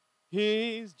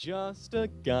He's just a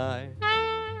guy.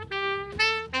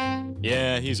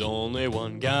 Yeah, he's only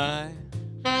one guy.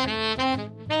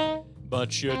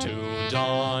 But you're tuned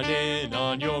on in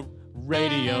on your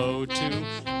radio to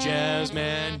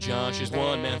JazzmanJosh's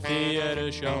one-man theater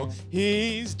show.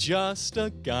 He's just a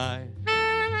guy.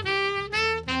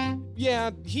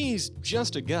 Yeah, he's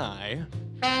just a guy.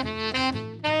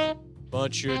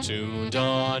 But you're tuned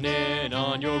on in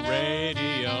on your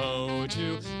radio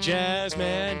to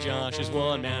JazzmanJosh's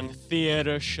one-man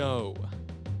theater show.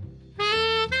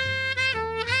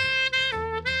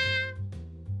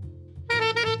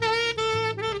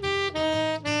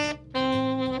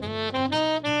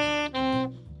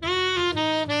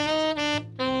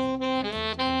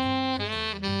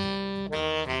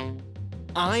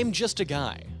 I'm just a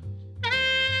guy.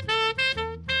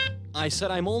 I said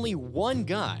I'm only one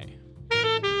guy.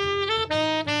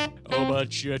 Oh,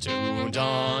 but you're tuned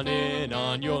on in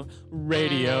on your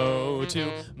radio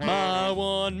to my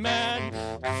one-man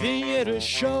theater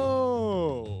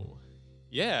show.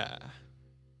 Yeah.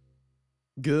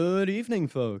 Good evening,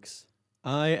 folks.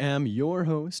 I am your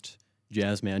host,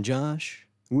 JazzmanJosh,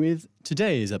 with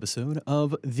today's episode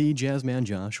of the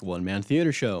JazzmanJosh one-man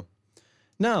theater show.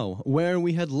 Now, where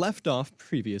we had left off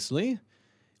previously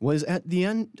was at the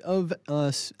end of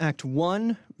Act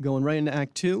 1, going right into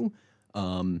Act 2.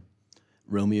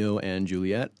 Romeo and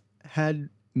Juliet had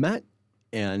met,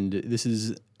 and this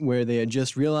is where they had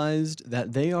just realized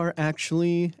that they are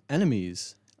actually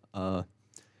enemies from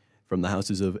the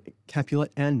houses of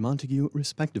Capulet and Montague,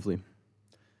 respectively.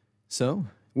 So,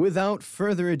 without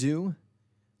further ado,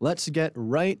 let's get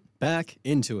right back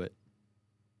into it.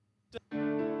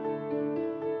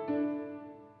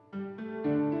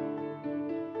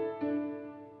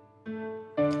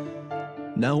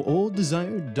 Now old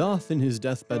desire doth in his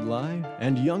deathbed lie,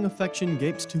 and young affection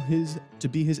gapes to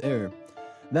be his heir.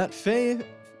 That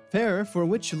fair for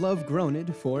which love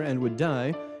groaned for and would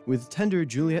die, with tender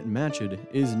Juliet matched,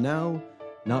 is now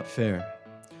not fair.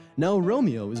 Now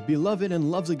Romeo is beloved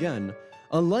and loves again,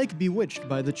 alike bewitched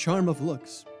by the charm of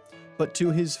looks. But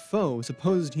to his foe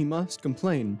supposed he must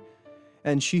complain,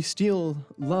 and she steal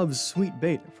love's sweet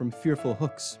bait from fearful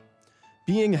hooks.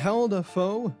 Being held a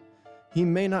foe, he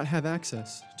may not have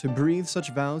access to breathe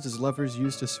such vows as lovers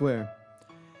used to swear.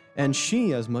 And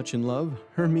she as much in love,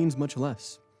 her means much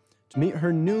less. To meet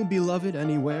her new beloved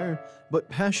anywhere, but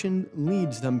passion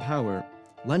lends them power.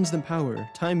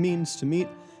 Time means to meet,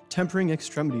 tempering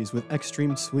extremities with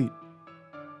extreme sweet.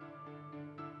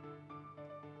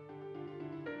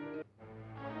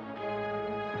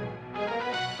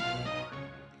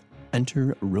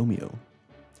 Enter Romeo.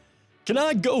 Can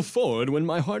I go forward when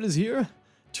my heart is here?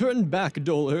 Turn back,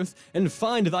 dull earth, and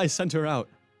find thy center out.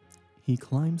 He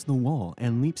climbs the wall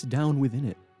and leaps down within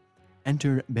it.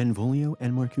 Enter Benvolio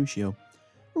and Mercutio.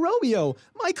 Romeo,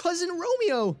 my cousin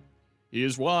Romeo! He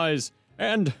is wise,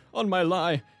 and, on my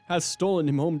lie, hath stolen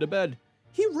him home to bed.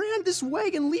 He ran this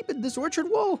way and leaped this orchard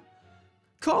wall.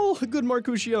 Call, good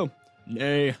Mercutio.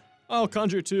 Nay, I'll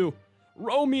conjure too.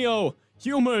 Romeo,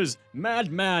 humors,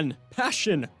 madman,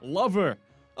 passion, lover,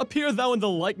 appear thou in the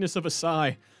likeness of a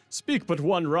sigh. Speak but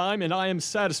one rhyme, and I am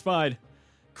satisfied.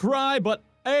 Cry but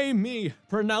a me,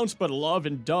 pronounce but love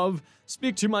and dove.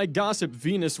 Speak to my gossip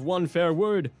Venus one fair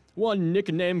word, one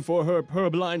nickname for her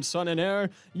purblind son and heir,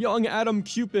 young Adam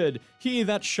Cupid, he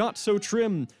that shot so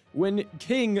trim, when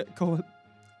King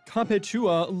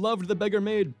Cophetua loved the beggar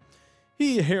maid.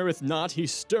 He heareth not, he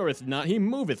stirreth not, he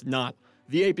moveth not.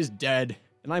 The ape is dead,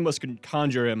 and I must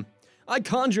conjure him. I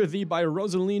conjure thee by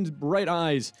Rosaline's bright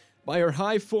eyes, by her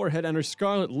high forehead and her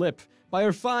scarlet lip, by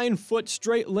her fine foot,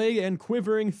 straight leg, and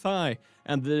quivering thigh,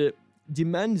 and the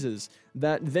demesnes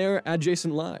that there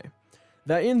adjacent lie,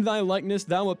 that in thy likeness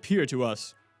thou appear to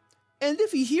us. And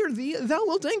if he hear thee, thou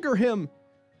wilt anger him.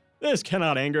 This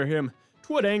cannot anger him.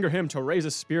 'Twould anger him to raise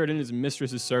a spirit in his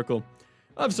mistress's circle,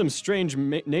 of some strange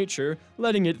nature,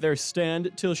 letting it there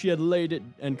stand till she had laid it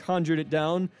and conjured it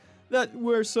down, that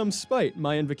were some spite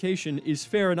my invocation is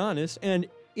fair and honest, and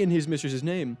in his mistress's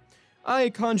name.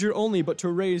 I conjure only but to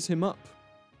raise him up.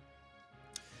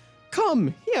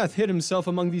 Come, he hath hid himself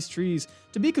among these trees,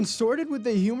 to be consorted with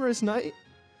the humorous night.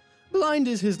 Blind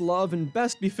is his love, and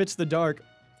best befits the dark.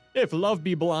 If love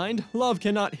be blind, love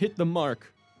cannot hit the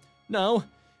mark. Now,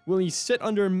 will he sit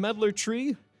under a medlar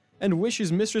tree, and wish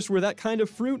his mistress were that kind of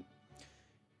fruit?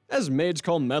 As maids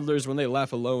call meddlers when they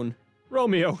laugh alone.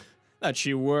 Romeo, that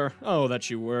she were, oh, that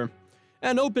she were.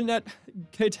 And open at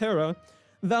Caterra,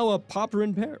 thou a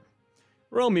popperin pear.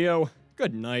 Romeo,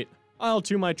 good night. I'll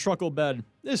to my truckle bed.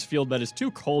 This field bed is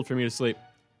too cold for me to sleep.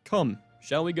 Come,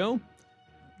 shall we go?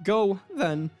 Go,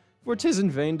 then, for 'tis in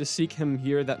vain to seek him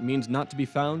here that means not to be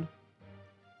found.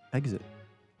 Exit.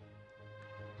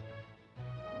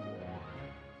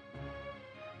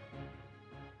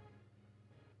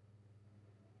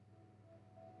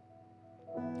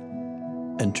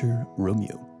 Enter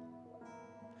Romeo.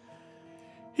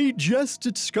 He jests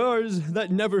at scars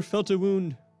that never felt a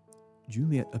wound.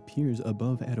 Juliet appears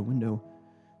above at a window.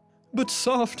 But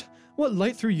soft, what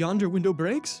light through yonder window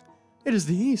breaks? It is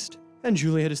the east, and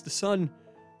Juliet is the sun.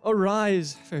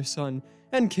 Arise, fair sun,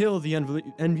 and kill the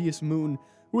envious moon,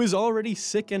 who is already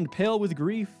sick and pale with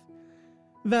grief.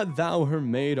 That thou, her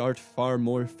maid, art far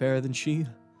more fair than she.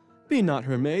 Be not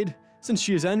her maid, since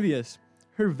she is envious.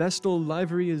 Her vestal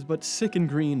livery is but sick and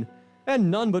green, and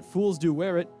none but fools do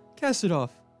wear it. Cast it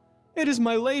off. It is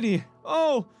my lady.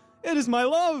 Oh, it is my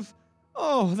love.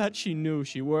 Oh, that she knew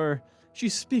she were. She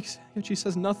speaks, yet she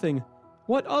says nothing.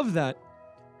 What of that?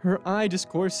 Her eye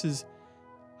discourses.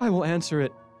 I will answer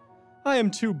it. I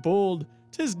am too bold.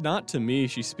 'Tis not to me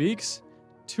she speaks.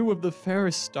 Two of the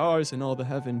fairest stars in all the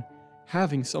heaven,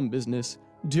 having some business,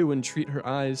 do entreat her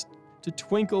eyes to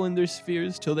twinkle in their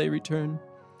spheres till they return.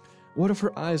 What if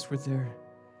her eyes were there?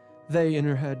 They in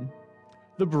her head.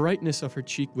 The brightness of her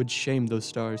cheek would shame those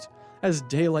stars. As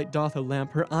daylight doth a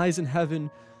lamp, her eyes in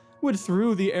heaven would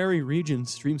through the airy region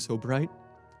stream so bright,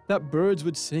 that birds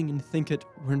would sing and think it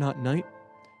were not night.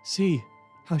 See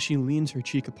how she leans her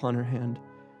cheek upon her hand.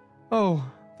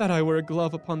 Oh, that I were a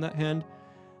glove upon that hand,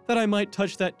 that I might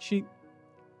touch that cheek.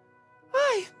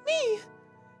 Ay, me!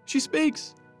 She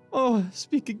speaks. Oh,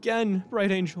 speak again,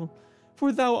 bright angel,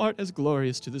 for thou art as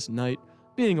glorious to this night,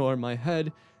 being o'er my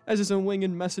head, as is a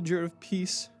winged messenger of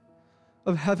peace,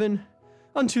 of heaven,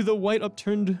 unto the white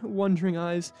upturned wondering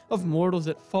eyes of mortals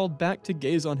that fall back to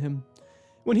gaze on him.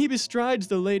 When he bestrides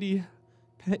the lazy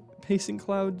pacing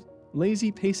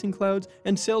clouds,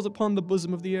 and sails upon the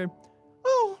bosom of the air.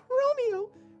 Oh, Romeo,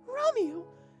 Romeo,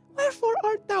 wherefore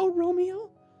art thou Romeo?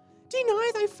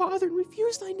 Deny thy father and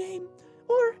refuse thy name,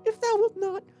 or, if thou wilt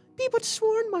not, be but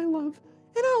sworn my love,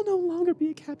 and I'll no longer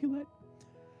be a Capulet.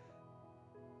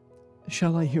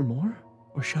 Shall I hear more,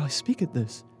 or shall I speak at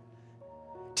this?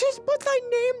 'Tis but thy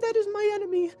name that is my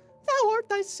enemy. Thou art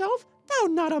thyself, thou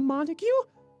not a Montague.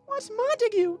 What's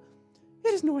Montague?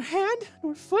 It is nor hand,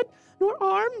 nor foot, nor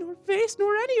arm, nor face,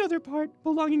 nor any other part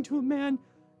belonging to a man.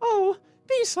 Oh,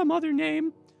 be some other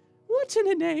name. What's in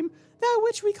a name? That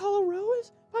which we call a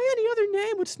rose, by any other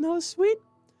name would smell as sweet.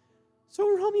 So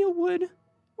Romeo would,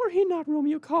 were he not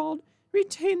Romeo called,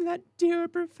 retain that dear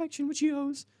perfection which he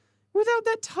owes. Without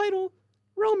that title,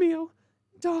 Romeo,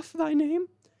 doff thy name.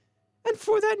 And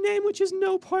for that name which is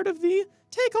no part of thee,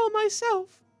 take all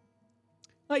myself.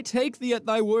 I take thee at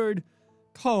thy word.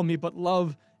 Call me but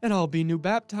love, and I'll be new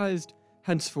baptized.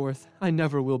 Henceforth, I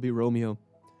never will be Romeo.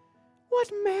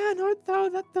 What man art thou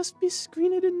that thus be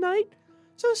screened in night?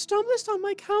 So stumblest on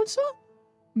my counsel?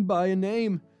 By a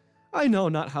name. I know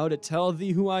not how to tell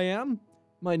thee who I am.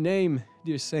 My name,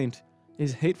 dear saint,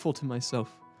 is hateful to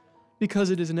myself, because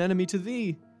it is an enemy to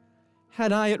thee.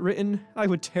 Had I it written, I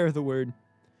would tear the word.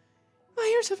 My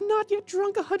ears have not yet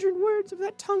drunk 100 words of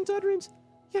that tongue's utterance,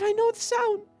 yet I know the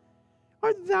sound.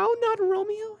 Art thou not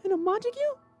Romeo and a Montague?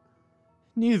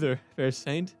 Neither, fair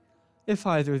saint, if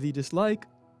either thee dislike.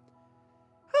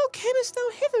 How camest thou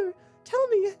hither? Tell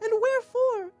me, and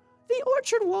wherefore? The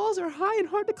orchard walls are high and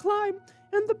hard to climb,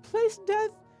 and the place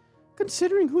death.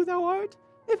 Considering who thou art,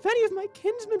 if any of my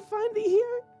kinsmen find thee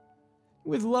here.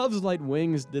 With love's light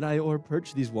wings did I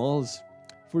o'erperch these walls,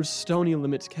 for stony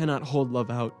limits cannot hold love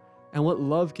out, and what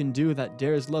love can do that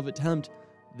dares love attempt,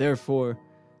 therefore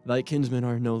thy kinsmen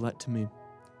are no let to me.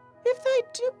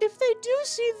 If they do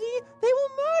see thee, they will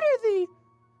murder thee.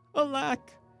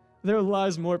 Alack, there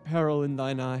lies more peril in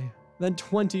thine eye than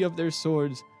 20 of their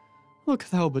swords. Look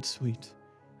thou but sweet,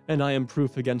 and I am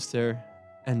proof against their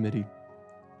enmity.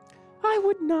 I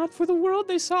would not for the world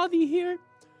they saw thee here.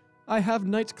 I have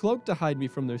night's cloak to hide me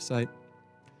from their sight.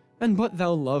 And but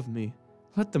thou love me,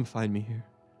 let them find me here.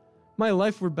 My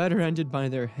life were better ended by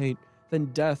their hate than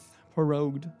death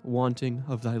prorogued, wanting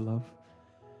of thy love.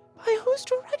 By whose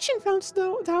direction foundst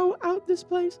thou out this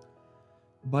place?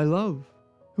 By love,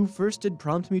 who first did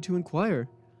prompt me to inquire.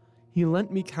 He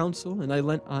lent me counsel, and I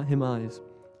lent him eyes.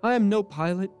 I am no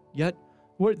pilot, yet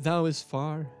wert thou as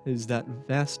far as that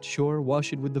vast shore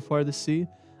washed with the farthest sea,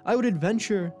 I would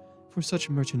adventure for such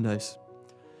merchandise.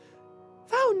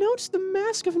 Thou know'st the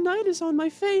mask of night is on my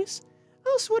face,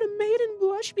 else would a maiden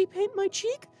blush bepaint my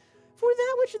cheek, for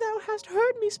that which thou hast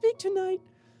heard me speak tonight.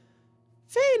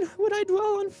 Fain would I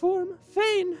dwell on form,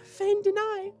 fain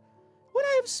deny. What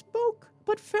I have spoke,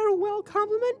 but farewell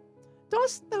compliment.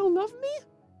 Dost thou love me?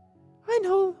 I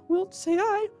know, wilt say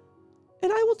I,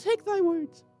 and I will take thy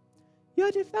words.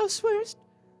 Yet if thou swearest,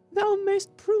 thou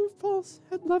mayst prove false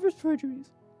at lovers'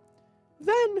 perjuries.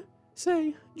 Then,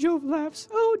 say, Jove laughs,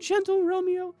 O gentle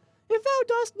Romeo, if thou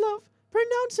dost love,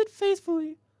 pronounce it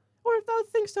faithfully. Or if thou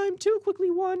think'st I am too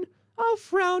quickly won, I'll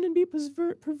frown and be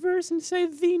perverse and say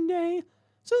thee nay,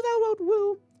 so thou wilt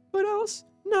woo, but else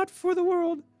not for the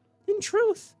world. In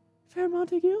truth, fair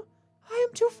Montague, I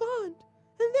am too fond,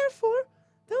 and therefore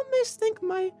thou mayst think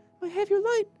my behaviour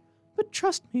light. But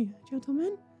trust me,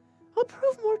 gentlemen, I'll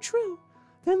prove more true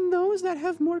than those that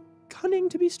have more cunning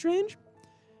to be strange.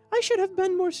 I should have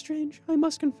been more strange, I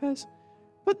must confess,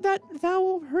 but that thou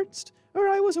overheardst, or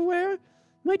I was aware,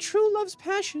 my true love's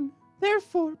passion.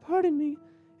 Therefore, pardon me,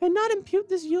 and not impute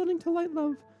this yielding to light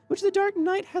love, which the dark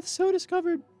night hath so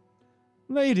discovered.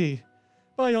 Lady,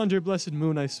 by yonder blessed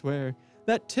moon I swear,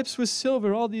 that tips with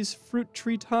silver all these fruit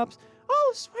tree tops.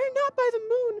 Oh, swear not by the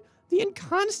moon, the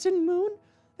inconstant moon,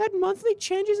 that monthly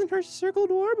changes in her circled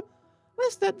orb,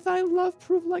 lest that thy love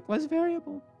prove likewise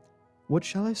variable. What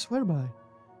shall I swear by?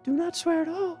 Do not swear at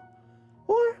all.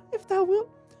 Or, if thou wilt,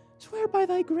 swear by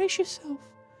thy gracious self,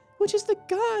 which is the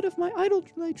God of my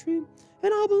idolatry,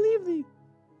 and I'll believe thee.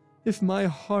 If my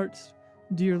heart,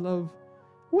 dear love.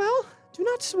 Well, do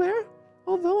not swear.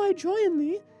 Although I joy in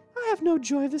thee, I have no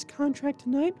joy of this contract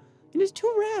tonight. It is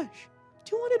too rash,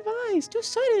 too unadvised, too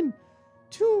sudden,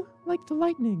 too like the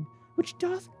lightning, which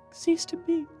doth cease to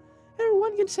be. Ere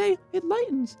one can say, it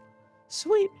lightens.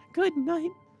 Sweet, good night.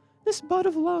 This bud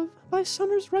of love, by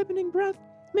summer's ripening breath,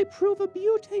 may prove a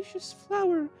beauteous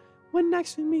flower when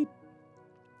next we meet.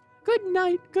 Good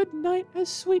night, as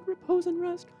sweet repose and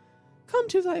rest. Come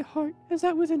to thy heart, as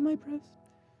that within my breast.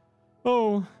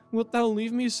 Oh, wilt thou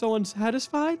leave me so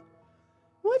unsatisfied?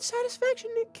 What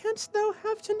satisfaction canst thou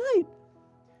have tonight?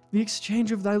 The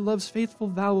exchange of thy love's faithful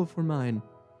vow for mine.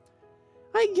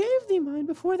 I gave thee mine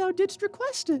before thou didst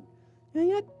request it, and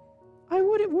yet I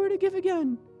would it were to give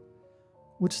again.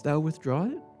 Wouldst thou withdraw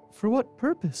it? For what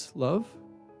purpose, love?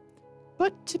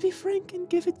 But to be frank and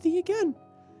give it thee again,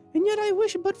 and yet I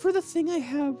wish but for the thing I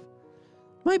have.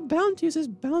 My bounty is as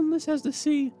boundless as the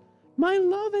sea, my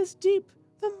love as deep.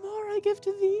 The more I give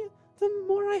to thee, the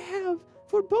more I have,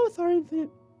 for both are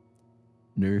infinite.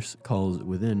 Nurse calls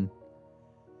within.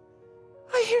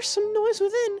 I hear some noise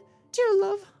within. Dear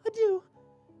love, adieu.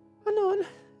 Anon,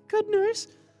 good nurse,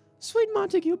 sweet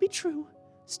Montague, be true.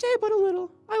 Stay but a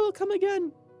little, I will come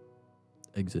again.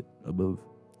 Exit above.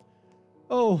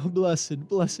 Oh,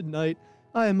 blessed night,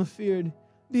 I am afeard.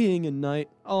 Being in night,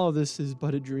 all this is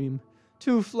but a dream,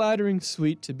 too flattering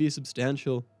sweet to be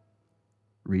substantial.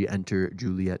 Re-enter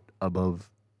Juliet above.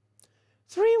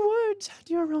 3 words,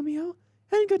 dear Romeo,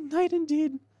 and good night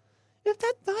indeed. If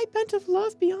that thy bent of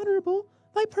love be honorable,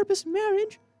 thy purpose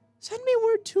marriage, send me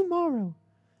word tomorrow,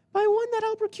 by one that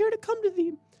I'll procure to come to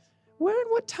thee, where and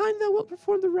what time thou wilt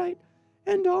perform the rite,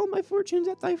 and all my fortunes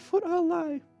at thy foot I'll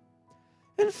lie,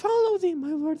 and follow thee,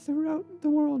 my lord, throughout the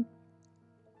world.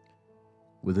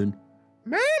 Within.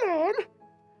 Manon!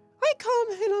 I come,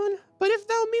 Manon, but if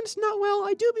thou meanest not well,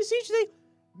 I do beseech thee,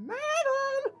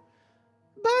 Manon!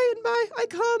 By and by I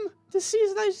come to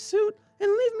seize thy suit,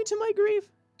 and leave me to my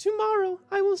grief. Tomorrow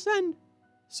I will send.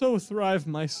 So thrive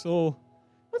my soul.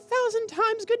 1,000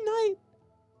 times good night.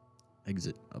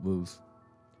 Exit above.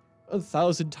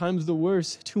 1,000 times the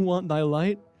worse to want thy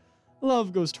light.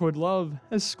 Love goes toward love,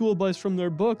 as schoolboys from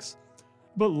their books,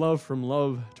 but love from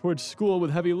love towards school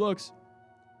with heavy looks.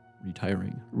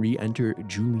 Retiring, re-enter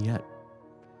Juliet.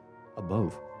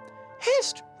 Above.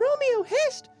 Hist, Romeo,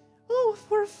 hist! Oh,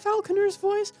 for a falconer's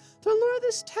voice to lure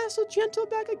this tassel gentle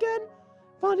back again.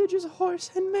 Bondage is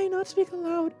hoarse and may not speak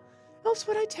aloud, else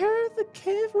would I tear the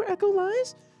cave where echo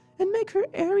lies, and make her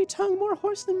airy tongue more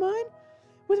hoarse than mine,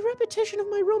 with repetition of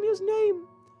my Romeo's name.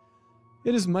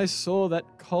 It is my soul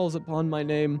that calls upon my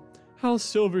name. How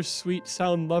silver sweet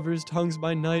sound lovers' tongues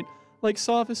by night, like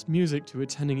softest music to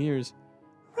attending ears.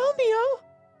 Romeo!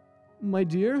 My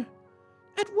dear?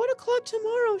 At what o'clock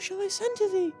tomorrow shall I send to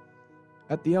thee?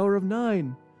 At the hour of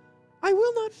 9. I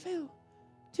will not fail.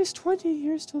 'Tis 20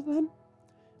 years till then.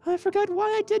 I forgot why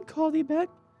I did call thee back.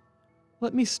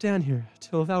 Let me stand here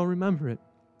till thou remember it.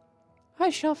 I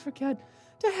shall forget,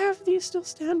 to have thee still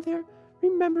stand there,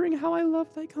 remembering how I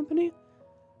loved thy company.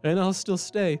 And I'll still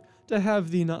stay, to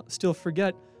have thee not still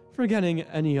forget, forgetting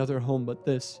any other home but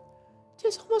this.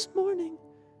 'Tis almost morning.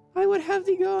 I would have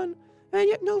thee gone, and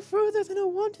yet no further than a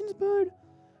wanton's bird,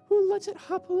 who lets it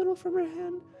hop a little from her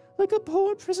hand, like a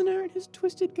poor prisoner in his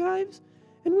twisted gyves,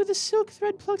 and with a silk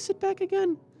thread plucks it back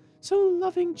again, so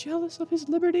loving, jealous of his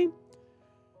liberty.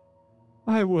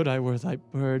 I would I were thy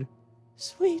bird.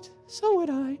 Sweet, so would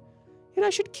I, yet I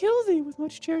should kill thee with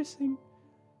much cherishing.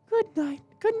 Good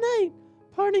night.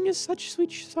 Parting is such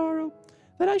sweet sorrow,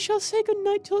 that I shall say good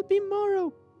night till it be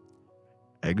morrow.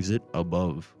 Exit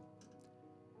above.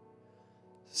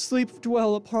 Sleep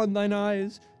dwell upon thine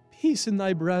eyes, peace in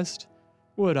thy breast.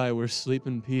 Would I were sleep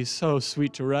in peace, so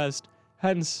sweet to rest.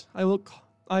 Hence I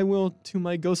will to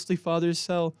my ghostly father's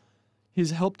cell,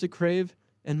 his help to crave,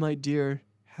 and my dear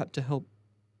hap to help.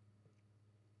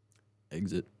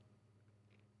 Exit.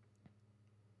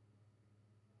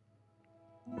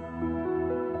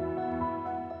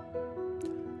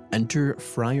 Enter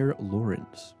Friar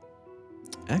Lawrence.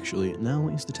 Actually, now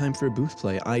is the time for a booth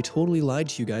play. I totally lied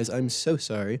to you guys. I'm so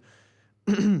sorry.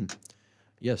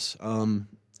 Yes,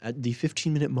 at the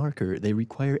 15-minute marker, they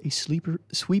require a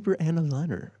sweeper and a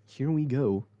liner. Here we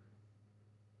go.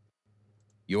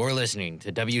 You're listening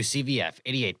to WCVF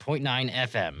 88.9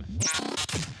 FM,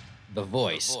 the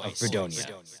voice of Fredonia.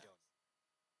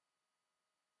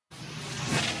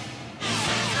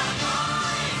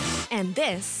 And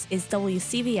this is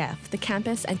WCVF, the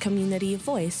campus and community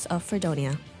voice of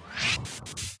Fredonia.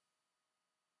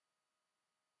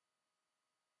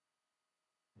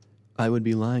 I would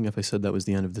be lying if I said that was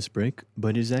the end of this break,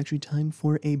 but it is actually time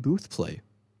for a booth play.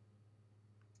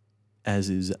 As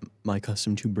is my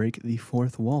custom to break the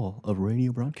fourth wall of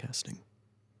radio broadcasting.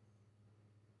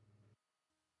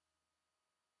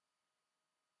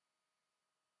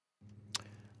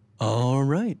 All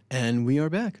right, and we are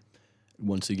back.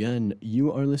 Once again,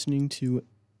 you are listening to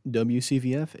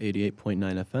WCVF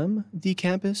 88.9 FM, the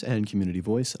campus and community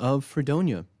voice of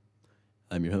Fredonia.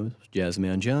 I'm your host,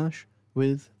 JazzmanJosh,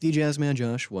 with the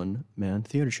JazzmanJosh one-man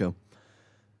theater show.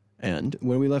 And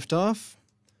where we left off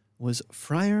was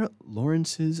Friar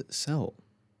Lawrence's cell.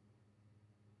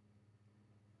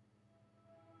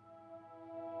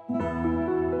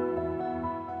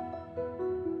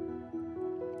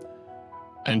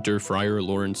 Enter Friar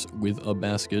Lawrence with a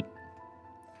basket.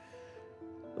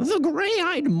 The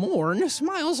gray-eyed morn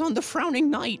smiles on the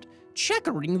frowning night,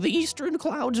 checkering the eastern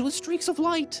clouds with streaks of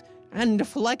light, and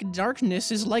flecked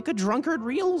darkness is like a drunkard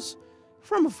reels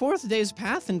from fourth day's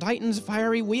path and Titan's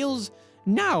fiery wheels.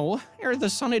 Now, ere the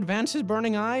sun advances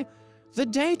burning eye, the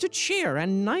day to cheer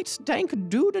and night's dank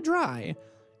dew to dry,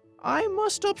 I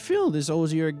must upfill this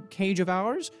osier cage of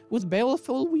ours with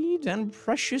baleful weed and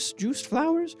precious juiced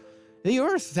flowers. The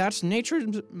earth, that's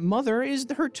nature's mother, is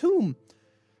her tomb.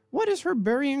 What is her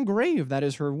burying grave? That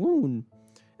is her womb.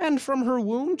 And from her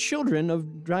womb, children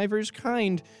of divers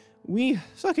kind, we,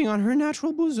 sucking on her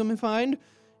natural bosom, find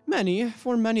many,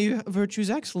 for many virtues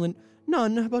excellent,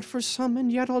 none but for some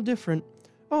and yet all different.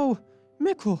 Oh,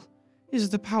 mickle is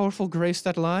the powerful grace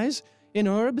that lies in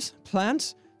herbs,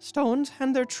 plants, stones,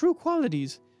 and their true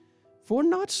qualities. For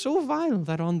not so vile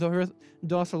that on the earth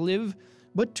doth live,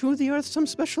 but to the earth some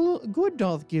special good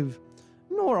doth give.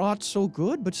 Nor aught so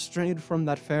good, but strayed from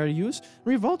that fair use,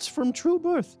 revolts from true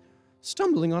birth,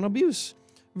 stumbling on abuse.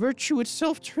 Virtue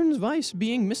itself turns vice,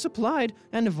 being misapplied,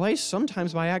 and vice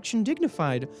sometimes by action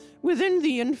dignified. Within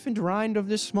the infant rind of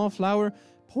this small flower,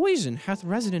 poison hath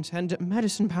residence and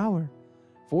medicine power.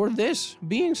 For this,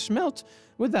 being smelt,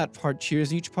 with that part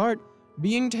cheers each part,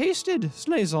 being tasted,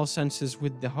 slays all senses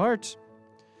with the heart.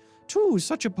 Two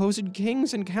such opposed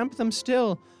kings encamp them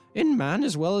still, in man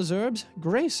as well as herbs,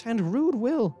 grace and rude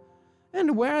will.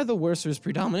 And where the worser is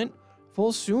predominant,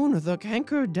 full soon the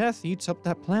canker death eats up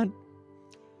that plant.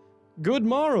 Good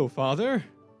morrow, father.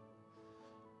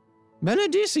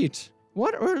 Benedicit,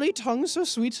 what early tongue so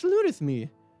sweet saluteth me?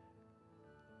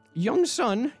 Young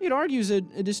son, it argues a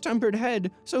distempered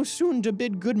head, so soon to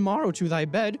bid good morrow to thy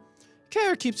bed.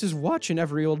 Care keeps his watch in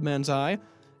every old man's eye,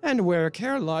 and where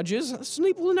care lodges,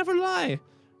 sleep will never lie.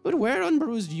 But where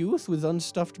unbruised youth with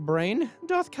unstuffed brain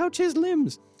doth couch his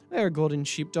limbs, there golden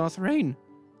sheep doth reign.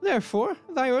 Therefore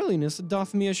thy earliness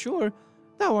doth me assure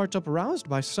thou art uproused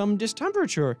by some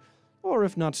distemperature. Or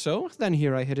if not so, then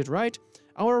here I hit it right.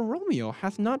 Our Romeo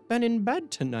hath not been in bed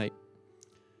tonight.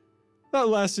 That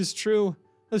last is true.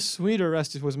 A sweeter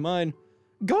rest was mine.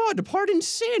 God pardon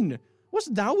sin!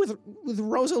 Wast thou with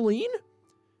Rosaline?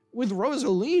 With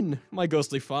Rosaline, my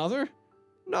ghostly father?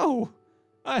 No,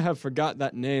 I have forgot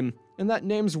that name, and that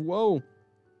name's woe.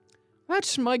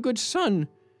 That's my good son.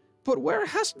 But where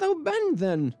hast thou been,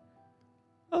 then?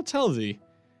 I'll tell thee.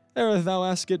 Ere thou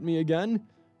askest me again,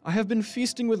 I have been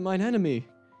feasting with mine enemy,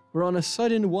 where on a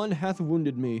sudden one hath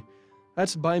wounded me.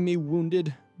 That's by me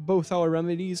wounded, both our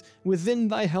remedies, within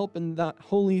thy help and that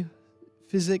holy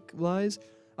physic lies.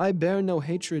 I bear no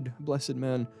hatred, blessed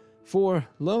man, for,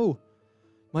 lo,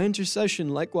 my intercession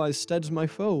likewise steads my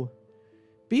foe.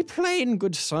 Be plain,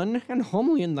 good son, and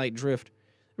homely in thy drift.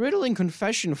 Riddling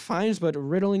confession finds but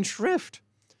riddling shrift.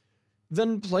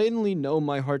 then plainly know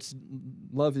my heart's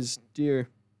love is dear.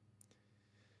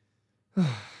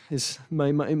 Is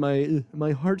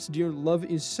my heart's dear love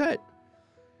is set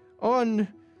on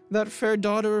that fair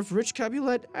daughter of rich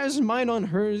Capulet, as mine on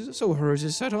hers, so hers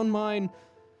is set on mine.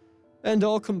 And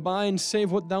all combined,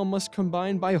 save what thou must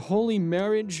combine by holy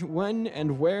marriage, when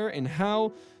and where and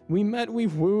how we met, we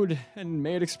wooed, and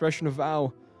made expression of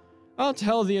vow. I'll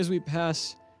tell thee as we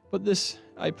pass, but this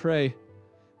I pray,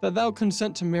 that thou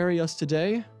consent to marry us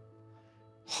today.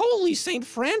 Holy Saint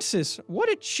Francis, what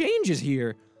a change is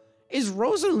here! Is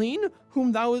Rosaline,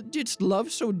 whom thou didst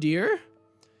love so dear,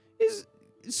 is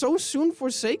so soon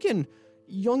forsaken?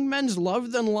 Young men's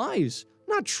love then lies,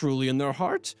 not truly in their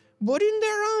hearts, but in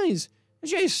their eyes.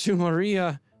 Jesu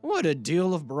Maria, what a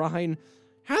deal of brine!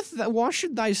 Hath thou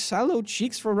washed thy sallow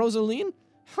cheeks for Rosaline?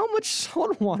 How much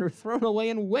salt water thrown away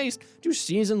in waste to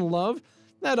season love,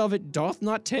 that of it doth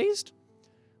not taste?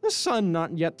 The sun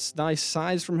not yet thy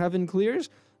sighs from heaven clears,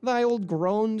 thy old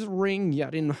groans ring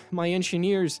yet in my ancient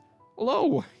ears.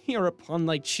 Lo, here upon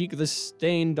thy cheek the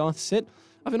stain doth sit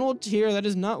of an old tear that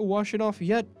is not washed off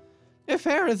yet. If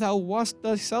e'er thou wast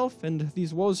thyself, and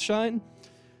these woes shine,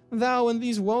 thou and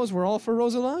these woes were all for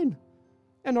Rosaline.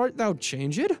 And art thou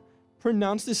changed?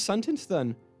 Pronounce this sentence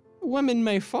then. Women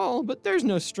may fall, but there's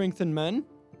no strength in men.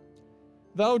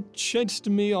 Thou chidst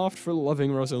me oft for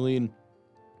loving Rosaline.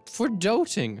 For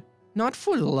doting, not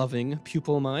for loving,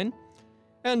 pupil mine.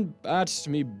 And badst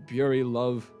me bury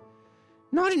love.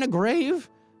 Not in a grave,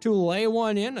 to lay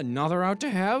one in, another out to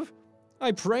have.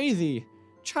 I pray thee,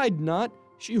 chide not,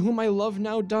 she whom I love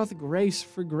now doth grace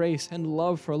for grace, and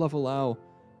love for love allow.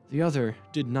 The other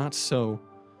did not so.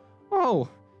 Oh,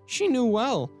 she knew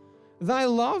well. Thy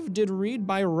love did read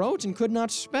by rote and could not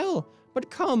spell.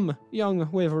 But come, young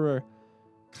waverer,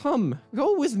 come,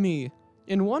 go with me.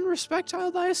 In one respect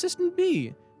I'll thy assistant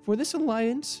be, for this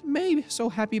alliance may so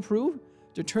happy prove,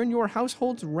 to turn your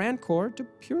household's rancor to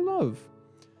pure love.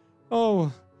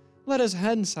 Oh, let us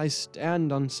hence, I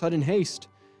stand on sudden haste.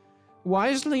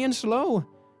 Wisely and slow,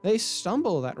 they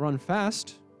stumble that run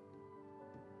fast.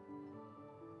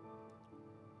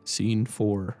 Scene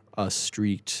 4, a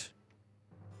street.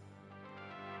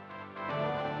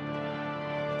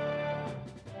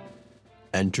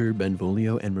 Enter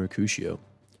Benvolio and Mercutio.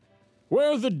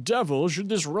 Where the devil should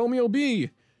this Romeo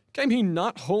be? Came he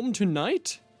not home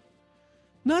tonight?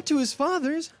 Not to his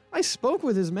father's. I spoke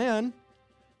with his man.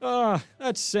 Ah,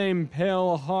 that same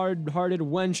pale, hard-hearted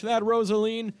wench, that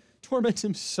Rosaline, torments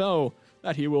him so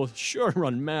that he will sure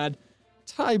run mad.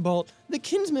 Tybalt, the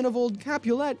kinsman of old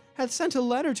Capulet, hath sent a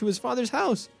letter to his father's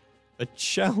house. A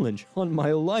challenge on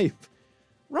my life.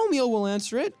 Romeo will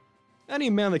answer it. Any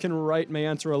man that can write may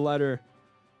answer a letter.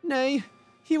 Nay,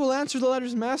 he will answer the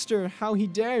letter's master how he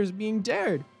dares being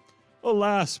dared.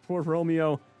 Alas, poor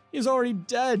Romeo, he is already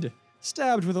dead,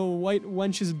 stabbed with a white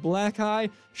wench's black eye,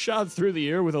 shot through the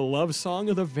ear with a love song,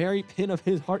 the very pin of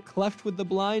his heart cleft with the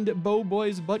blind bow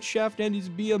boy's butt shaft, and is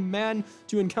be a man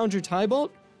to encounter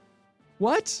Tybalt?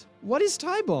 What? What is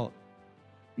Tybalt?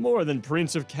 More than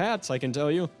Prince of Cats, I can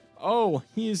tell you. Oh,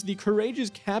 he is the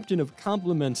courageous captain of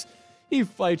compliments. He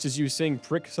fights as you sing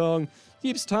prick song,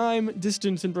 keeps time,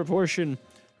 distance, and proportion.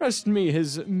 Rest me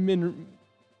his minimum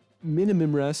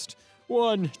rest.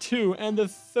 1, 2, and the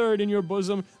third in your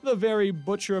bosom, the very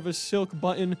butcher of a silk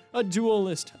button, a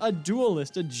duelist, a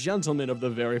gentleman of the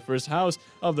very first house,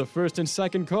 of the first and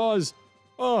second cause.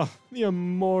 Oh, the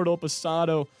immortal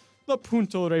passado, the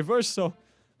punto reverso,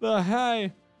 the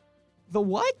high... The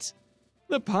what?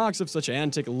 The pox of such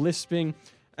antic lisping,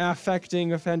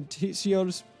 affecting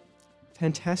fantasticos,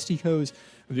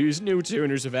 these new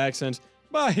tuners of accents.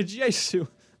 By Jesu,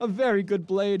 a very good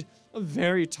blade, a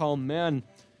very tall man,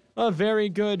 a very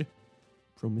good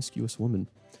promiscuous woman.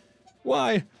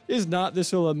 Why, is not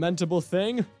this a lamentable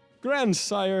thing,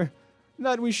 grandsire,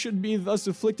 that we should be thus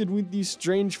afflicted with these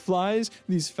strange flies,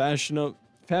 these fashion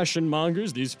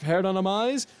mongers, these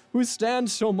perdonamais, who stand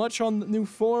so much on the new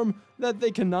form that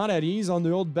they cannot at ease on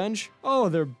the old bench? Oh,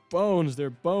 their bones, their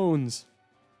bones.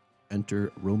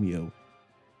 Enter Romeo.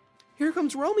 Here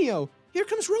comes Romeo! Here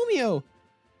comes Romeo!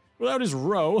 Without his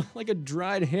roe, like a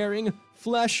dried herring,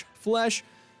 flesh,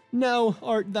 now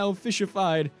art thou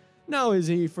fishified. Now is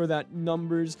he for that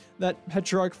numbers that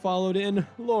Petrarch followed in.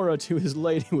 Laura to his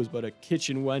lady was but a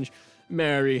kitchen wench.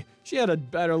 Mary, she had a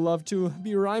better love to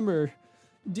be rhymer.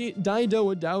 Dido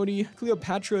a dowdy,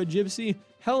 Cleopatra a gypsy,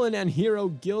 Helen and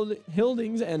Hero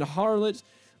Hildings and harlots.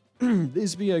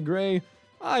 This be a grey,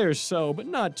 aye or so, but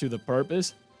not to the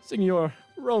purpose. Signor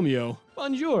Romeo,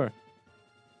 bonjour.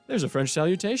 There's a French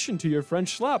salutation to your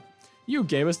French slop. You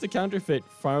gave us the counterfeit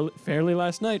fairly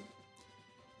last night.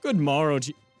 Good morrow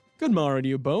Good morrow to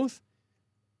you both.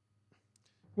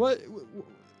 What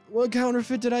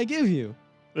counterfeit did I give you?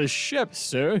 The ship,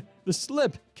 sir. The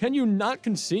slip. Can you not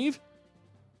conceive?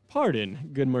 Pardon,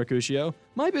 good Mercutio.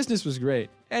 My business was great,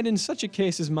 and in such a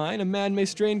case as mine, a man may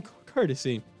strain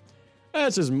courtesy.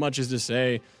 That's as much as to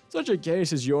say, such a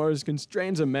case as yours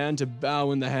constrains a man to bow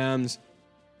in the hams.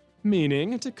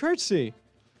 Meaning, to curtsy.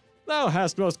 Thou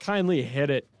hast most kindly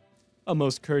hit it. A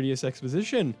most courteous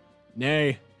exposition.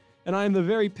 Nay, and I am the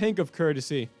very pink of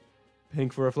courtesy.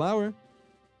 Pink for a flower.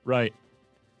 Right.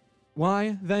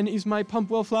 Why, then, is my pump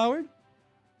well flowered?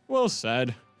 Well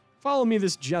said. Follow me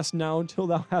this jest now, till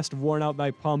thou hast worn out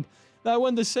thy pump, that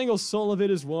when the single soul of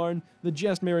it is worn, the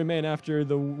jest may remain after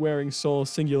the wearing soul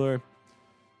singular.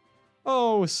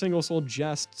 Oh, single soul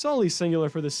jest, solely singular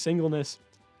for the singleness.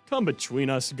 Come between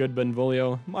us, good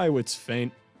Benvolio, my wits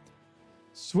faint.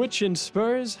 Switch and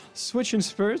spurs,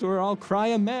 or I'll cry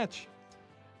a match.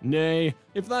 Nay,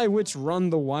 if thy wits run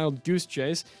the wild goose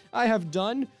chase, I have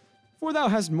done, for thou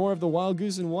hast more of the wild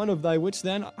goose in one of thy wits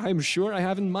than, I'm sure, I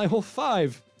have in my whole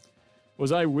 5.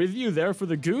 Was I with you there for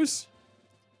the goose?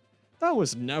 Thou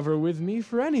wast never with me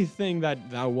for anything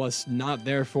that thou wast not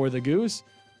there for the goose.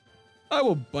 I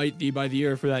will bite thee by the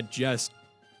ear for that jest.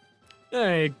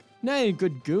 Nay,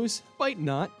 good goose, bite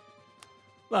not.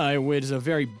 Thy wit is a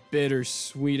very bitter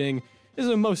sweeting, is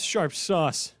a most sharp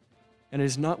sauce, and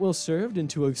is not well served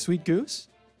into a sweet goose.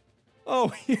 Oh,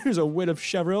 here's a wit of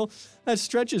Chevril that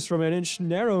stretches from an inch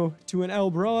narrow to an ell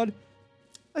broad.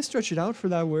 I stretch it out for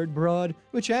that word broad,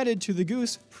 which added to the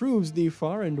goose proves thee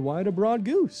far and wide a broad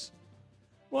goose.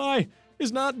 Why,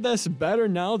 is not this better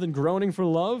now than groaning for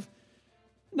love?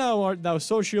 Now art thou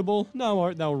sociable, now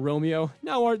art thou Romeo,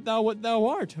 now art thou what thou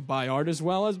art, by art as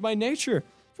well as by nature.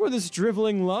 For this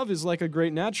driveling love is like a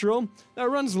great natural, that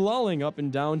runs lolling up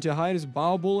and down to hide his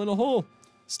bauble in a hole.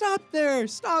 Stop there,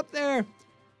 stop there!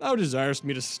 Thou desirest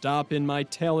me to stop in my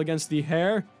tail against the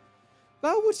hair.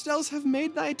 Thou wouldst else have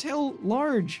made thy tail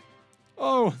large.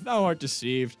 Oh, thou art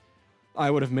deceived.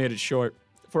 I would have made it short,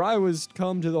 for I was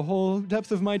come to the whole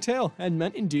depth of my tail, and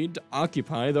meant indeed to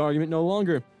occupy the argument no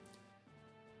longer.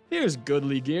 Here's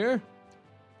goodly gear.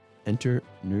 Enter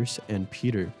Nurse and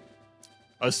Peter.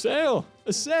 A sail!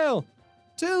 A sail!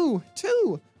 Two!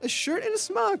 A shirt and a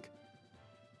smock.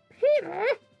 Peter?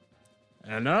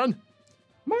 And on?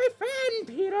 My fan,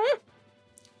 Peter!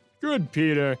 Good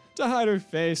Peter, to hide her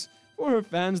face, for her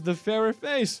fan's the fairer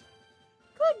face.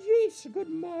 Good yeast, good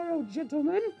morrow,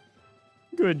 gentlemen.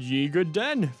 Good ye, good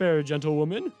den, fair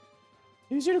gentlewoman.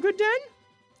 Is it a good den?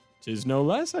 'Tis no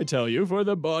less, I tell you, for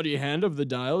the body hand of the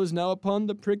dial is now upon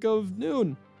the prick of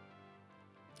noon.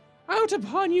 Out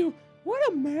upon you!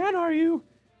 What a man are you!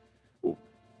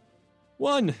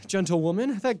 One,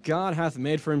 gentlewoman, that God hath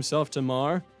made for himself to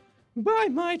mar. By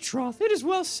my troth, it is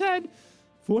well said.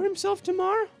 For himself to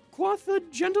mar? Quoth the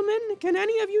gentleman, can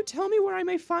any of you tell me where I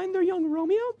may find their young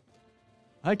Romeo?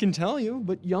 I can tell you,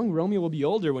 but young Romeo will be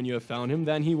older when you have found him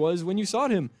than he was when you sought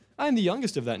him. I am the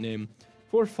youngest of that name,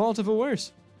 for fault of a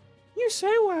worse. You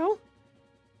say well.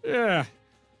 Yeah,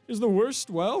 is the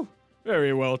worst well?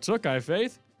 Very well took, I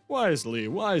faith. Wisely,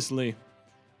 wisely.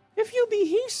 If you be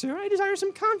he, sir, I desire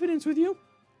some confidence with you.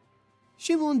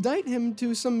 She will indict him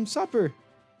to some supper.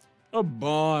 A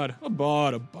bawd.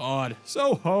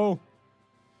 So ho.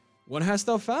 What hast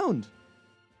thou found?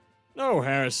 No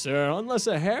hare, sir, unless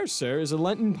a hare, sir, is a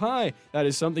Lenten pie. That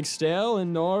is something stale,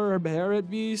 and nor ere it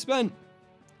be spent.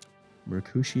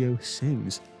 Mercutio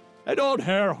sings. An old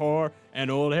hare whore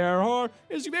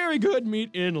is very good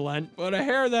meat in Lent, but a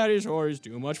hare that is whore is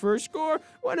too much for a score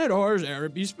when it whores ere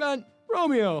it be spent.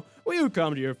 Romeo, will you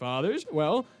come to your father's?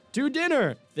 Well, to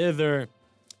dinner, thither.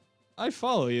 I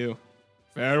follow you.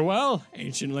 Farewell,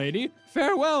 ancient lady,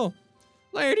 farewell.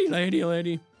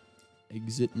 Lady.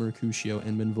 Exit Mercutio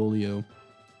and Benvolio.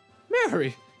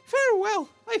 Mary, farewell,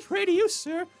 I pray to you,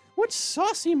 sir. What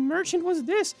saucy merchant was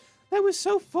this that was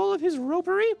so full of his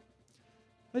ropery?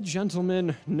 A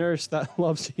gentleman nurse that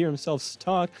loves to hear himself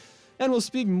talk, and will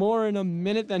speak more in a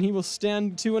minute than he will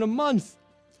stand to in a month.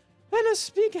 And to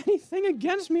speak anything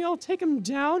against me, I'll take him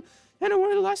down, and a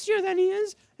word lustier than he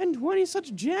is, and 20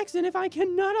 such jacks, and if I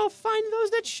cannot, I'll find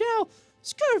those that shall.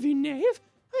 Scurvy knave,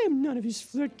 I am none of his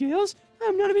flirt gales, I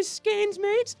am none of his skeins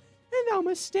mates, and thou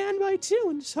must stand by too,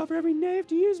 and suffer every knave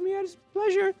to use me at his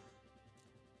pleasure.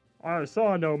 I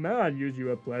saw no man use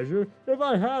you at pleasure. If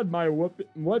I had, my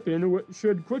weapon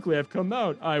should quickly have come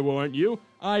out. I warrant you,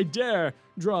 I dare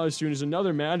draw as soon as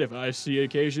another man if I see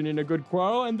occasion in a good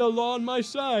quarrel and the law on my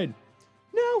side.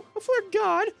 Now, afore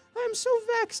God, I am so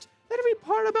vexed that every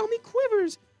part about me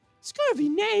quivers. Scurvy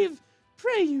knave,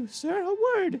 pray you, sir, a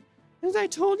word. As I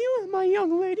told you, my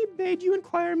young lady bade you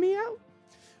inquire me out.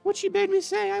 What she bade me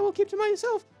say, I will keep to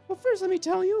myself. But first let me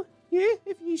tell you,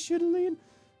 if ye should lead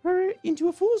her into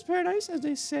a fool's paradise, as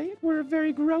they say, it were a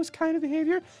very gross kind of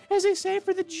behavior, as they say,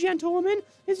 for the gentlewoman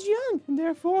is young, and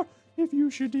therefore, if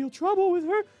you should deal trouble with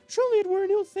her, truly it were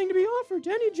an ill thing to be offered to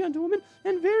any gentlewoman,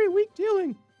 and very weak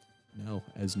dealing. Now,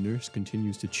 as Nurse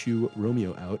continues to chew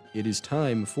Romeo out, it is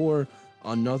time for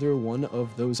another one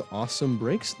of those awesome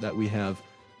breaks that we have.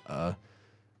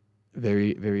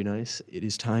 Very, very nice. It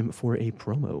is time for a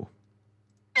promo.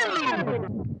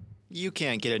 You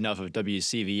can't get enough of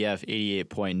WCVF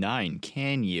 88.9,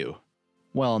 can you?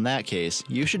 Well, in that case,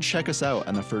 you should check us out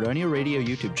on the Fredonia Radio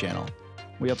YouTube channel.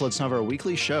 We upload some of our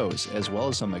weekly shows, as well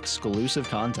as some exclusive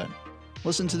content.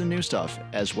 Listen to the new stuff,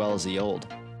 as well as the old.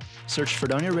 Search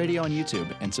Fredonia Radio on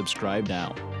YouTube and subscribe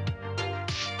now.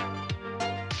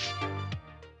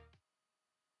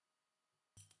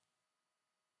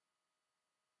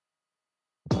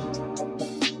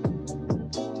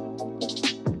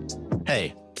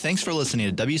 Hey, thanks for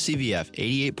listening to WCVF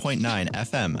 88.9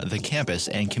 FM, the campus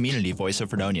and community voice of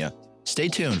Fredonia. Stay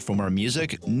tuned for more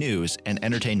music, news, and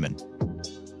entertainment.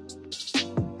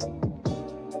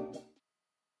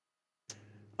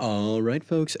 All right,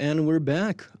 folks, and we're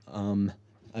back. I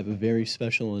have a very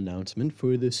special announcement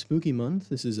for the spooky month.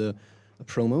 This is a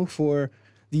promo for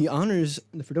the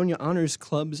Fredonia Honors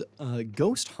Club's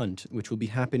Ghost Hunt, which will be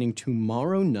happening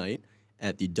tomorrow night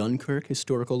at the Dunkirk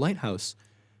Historical Lighthouse.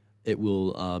 It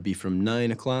will be from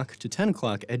 9 o'clock to 10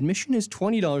 o'clock. Admission is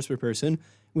 $20 per person,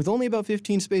 with only about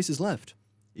 15 spaces left.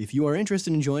 If you are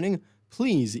interested in joining,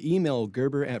 please email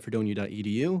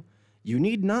gerber@fredonia.edu. You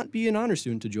need not be an honor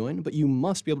student to join, but you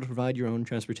must be able to provide your own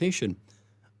transportation.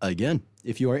 Again,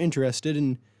 if you are interested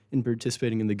in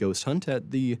participating in the Ghost Hunt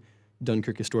at the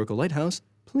Dunkirk Historical Lighthouse,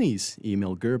 please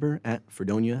email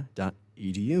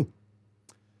gerber@fredonia.edu.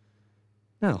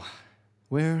 Now,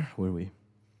 where were we?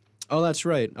 Oh, that's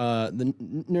right. The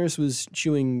nurse was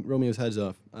chewing Romeo's heads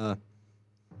off.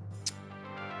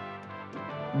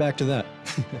 Back to that.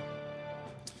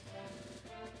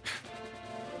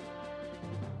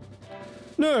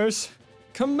 Nurse,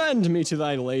 commend me to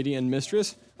thy lady and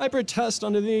mistress. I protest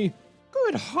unto thee.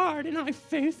 Good heart and I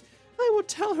faith, I will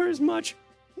tell her as much.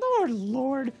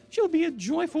 Lord, she'll be a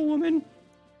joyful woman.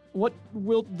 What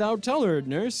wilt thou tell her,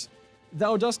 nurse?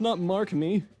 Thou dost not mark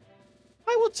me.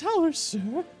 I will tell her,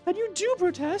 sir, that you do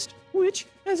protest, which,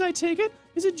 as I take it,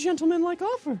 is a gentlemanlike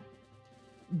offer.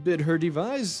 Bid her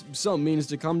devise some means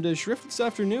to come to Shrift this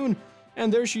afternoon,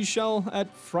 and there she shall,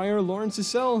 at Friar Lawrence's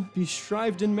cell, be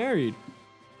shrived and married.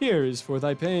 Here is for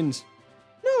thy pains.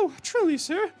 No, truly,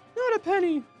 sir, not a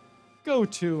penny. Go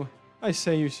to, I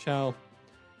say you shall.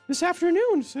 This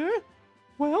afternoon, sir.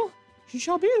 Well, she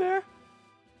shall be there.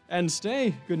 And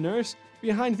stay, good nurse,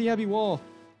 behind the abbey wall.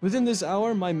 Within this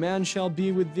hour my man shall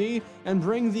be with thee, and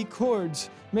bring thee cords,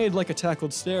 made like a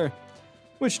tackled stair,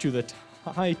 which to the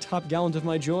high top-gallant of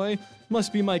my joy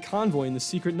must be my convoy in the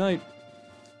secret night.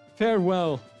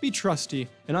 Farewell, be trusty,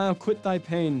 and I'll quit thy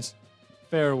pains.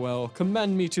 Farewell,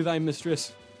 commend me to thy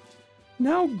mistress.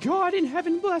 Now God in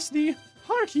heaven bless thee.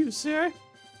 Hark you, sir.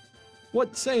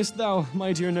 What sayest thou,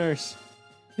 my dear nurse?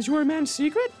 Is your man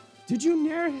secret? Did you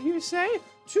ne'er hear say,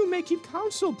 to make keep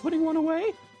counsel, putting one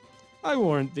away? I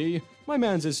warrant thee, my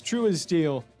man's as true as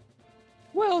steel.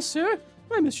 Well, sir,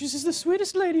 my mistress is the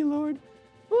sweetest lady, Lord.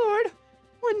 Lord,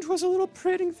 when 'twas a little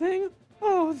prating thing,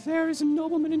 oh, there is a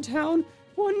nobleman in town,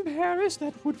 one Paris,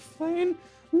 that would fain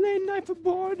lay knife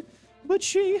aboard, but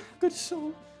she, good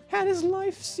soul, had his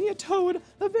life see a toad,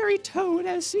 a very toad,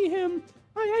 as see him.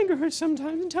 I anger her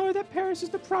sometimes and tell her that Paris is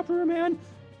the properer man,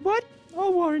 but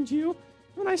I'll warrant you,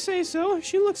 when I say so,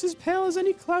 she looks as pale as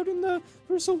any cloud in the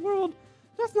versal world.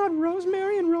 Doth not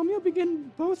Rosemary and Romeo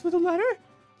begin both with a letter?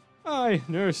 Aye,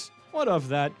 nurse, what of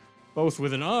that? Both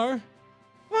with an R.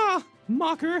 Ah,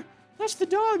 mocker, that's the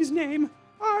dog's name.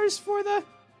 R's for the...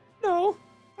 No,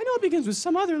 I know it begins with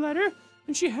some other letter,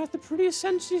 and she hath the prettiest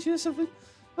sentences of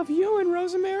you and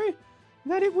Rosemary,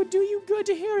 that it would do you good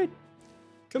to hear it.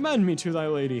 Commend me to thy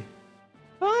lady.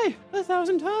 Aye,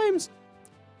 1,000 times.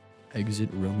 Exit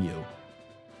Romeo.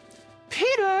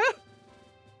 Peter!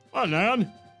 What,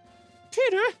 man?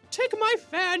 Peter, take my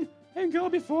fan and go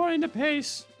before in the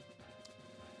pace.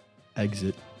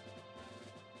 Exit.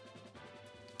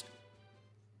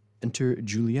 Enter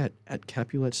Juliet at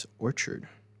Capulet's orchard.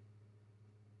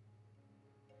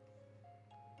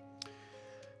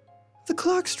 The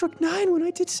clock struck 9 when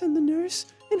I did send the nurse.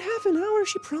 In half an hour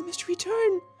she promised to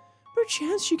return.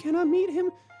 Perchance she cannot meet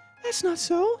him. That's not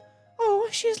so. Oh,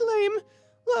 she's lame.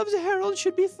 Love's herald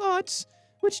should be thoughts,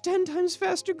 which 10 times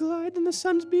faster glide than the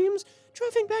sun's beams,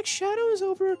 driving back shadows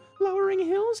over lowering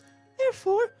hills.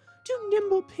 Therefore, do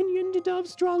nimble-pinioned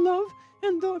doves draw love,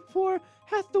 and therefore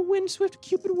hath the wind swift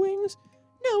Cupid wings.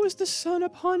 Now is the sun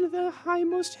upon the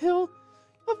highmost hill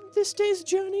of this day's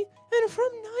journey, and from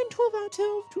 9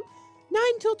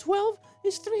 till 12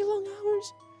 is 3 long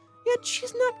hours. Yet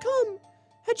she's not come.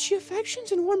 Had she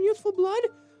affections and warm youthful blood,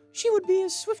 she would be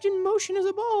as swift in motion as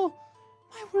a ball.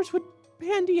 My words would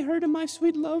bandy her to my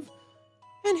sweet love,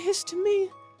 and hiss to me.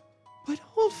 But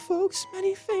old folks,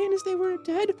 many fain as they were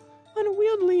dead,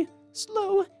 unwieldy,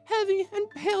 slow, heavy, and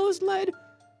pale as lead.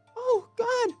 Oh,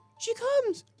 God, she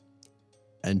comes!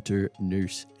 Enter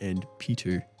Nurse and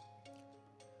Peter.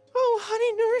 Oh,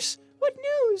 honey nurse, what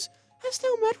news? Hast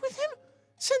thou met with him?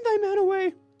 Send thy man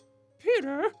away.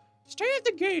 Peter, stay at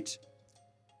the gate.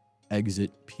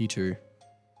 Exit Peter.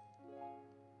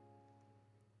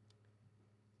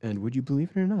 And would you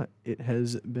believe it or not, it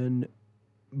has been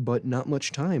but not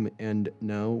much time, and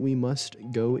now we must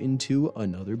go into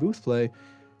another booth play.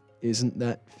 Isn't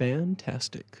that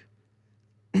fantastic?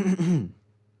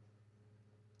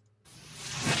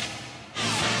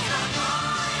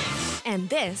 And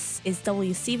this is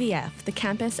WCVF, the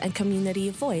campus and community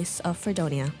voice of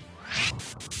Fredonia.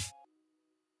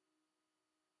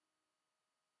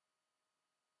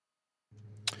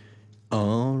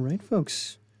 All right,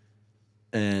 folks.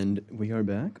 And we are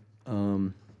back.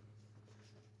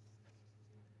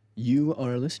 You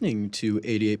are listening to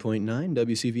 88.9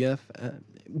 WCVF,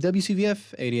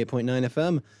 WCVF 88.9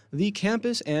 FM, the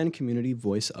campus and community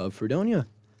voice of Fredonia.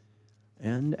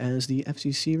 And as the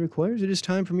FCC requires, it is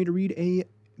time for me to read a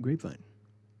grapevine.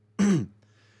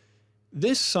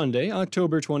 This Sunday,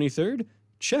 October 23rd,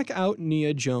 check out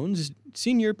Nia Jones'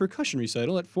 senior percussion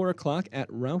recital at 4 o'clock at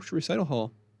Rausch Recital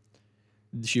Hall.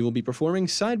 She will be performing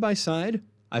Side by Side,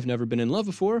 I've Never Been in Love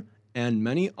Before, and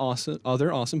many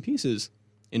other awesome pieces.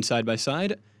 In Side by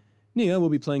Side, Nia will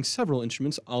be playing several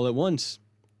instruments all at once.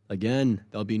 Again,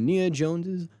 that'll be Nia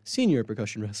Jones' senior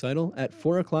percussion recital at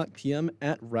 4 o'clock p.m.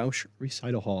 at Rausch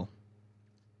Recital Hall.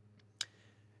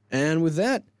 And with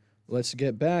that, let's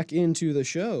get back into the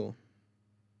show.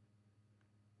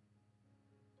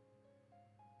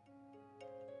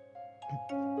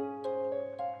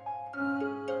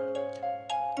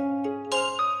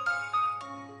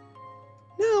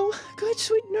 Now, good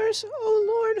sweet nurse, O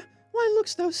Lord, why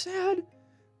look'st thou sad?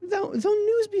 Though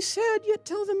news be sad, yet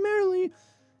tell them merrily.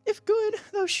 If good,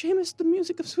 thou shamest the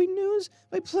music of sweet news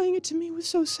by playing it to me with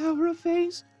so sour a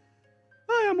face.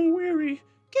 I am a-weary,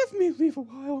 give me leave a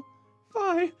while.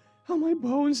 Fie, how my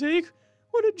bones ache,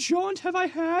 what a jaunt have I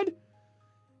had!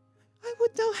 I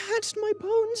would thou hadst my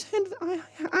bones, and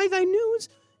I thy news.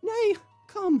 Nay,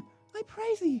 come, I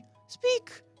pray thee,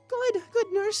 speak,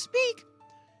 good nurse, speak.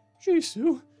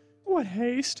 Jesu, what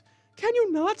haste! Can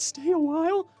you not stay a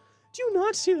while? Do you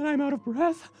not see that I am out of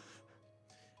breath?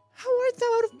 How art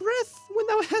thou out of breath, when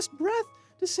thou hast breath,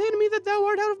 to say to me that thou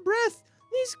art out of breath?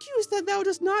 The excuse that thou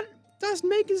dost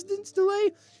make is this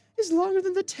delay is longer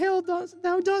than the tale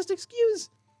thou dost excuse.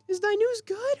 Is thy news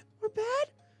good or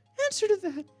bad? Answer to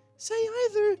that. Say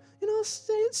either, and I'll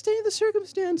stay the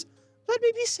circumstance. Let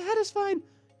me be satisfied.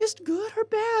 Is't good or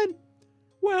bad?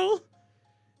 Well,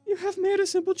 you have made a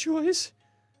simple choice.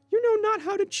 You know not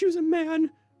how to choose a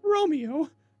man. Romeo.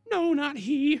 No, not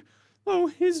he. Oh,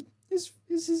 his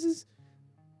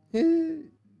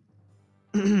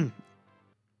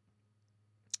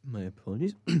My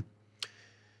apologies.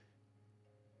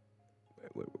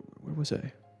 Where was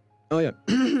I? Oh, yeah.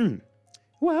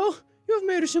 Well, you have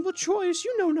made a simple choice.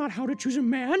 You know not how to choose a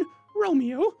man.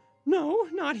 Romeo. No,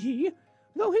 not he.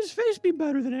 Though his face be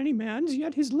better than any man's,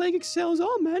 yet his leg excels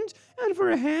all men's, and for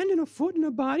a hand and a foot and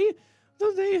a body,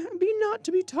 though they be not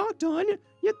to be talked on,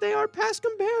 yet they are past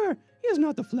compare. He is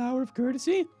not the flower of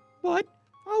courtesy, but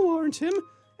I'll warrant him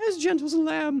as gentle as a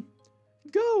lamb.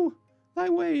 Go thy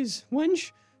ways,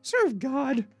 wench. Serve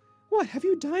God. What, have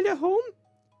you dined at home?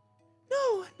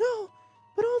 No,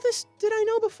 but all this did I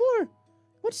know before.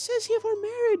 What says he of our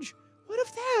marriage? What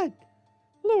of that?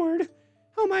 Lord,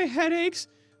 how my head aches.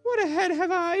 What a head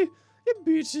have I? It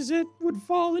beats as it would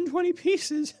fall in 20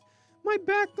 pieces. My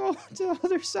back all to the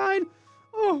other side.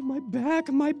 Oh, my back.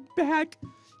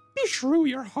 Beshrew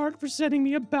your heart for setting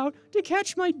me about to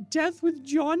catch my death with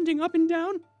jaunting up and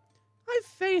down. I've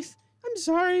faith. I'm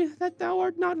sorry that thou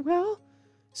art not well.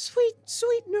 Sweet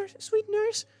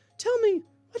nurse, tell me,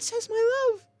 what says my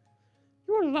love?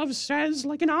 Your love says,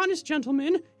 like an honest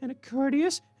gentleman, and a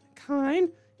courteous, and a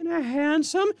kind, and a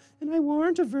handsome, and I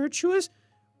warrant a virtuous.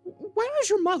 Where is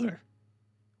your mother?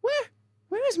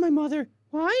 Where is my mother?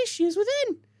 Why, she is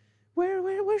within.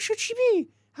 Where should she be?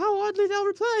 How oddly thou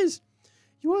replies.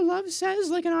 Your love says,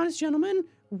 like an honest gentleman,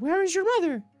 where is your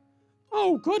mother?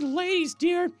 Oh, good ladies,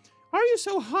 dear, are you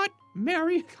so hot?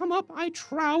 Mary, come up, I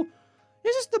trow.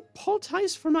 Is this the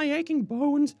poultice for my aching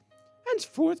bones?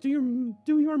 Henceforth do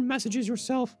your messages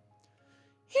yourself.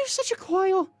 Here's such a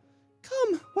coil.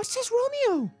 Come, what says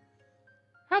Romeo?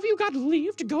 Have you got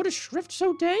leave to go to shrift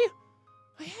so day?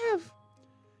 I have.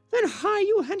 Then hie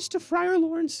you hence to Friar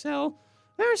Lawrence's cell.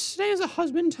 There stays a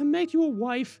husband to make you a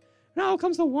wife. Now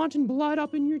comes the wanton blood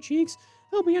up in your cheeks.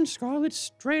 They'll be in scarlet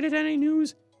straight at any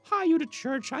news. Hie you to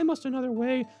church, I must another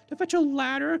way, to fetch a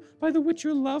ladder by the which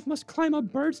your love must climb a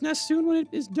bird's nest soon when it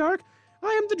is dark. I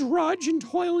am the drudge and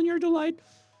toil in your delight,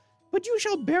 but you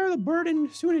shall bear the burden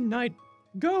soon at night.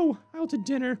 Go, out to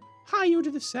dinner, hie you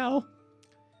to the cell.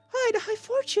 Hie to high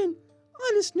fortune,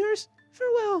 honest nurse,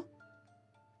 farewell.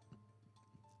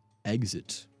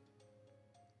 Exit.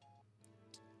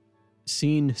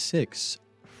 Scene 6.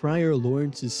 Friar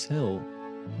Lawrence's cell.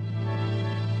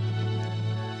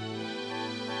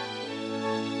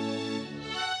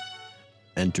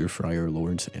 Enter Friar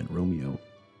Lawrence and Romeo.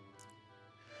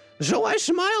 So I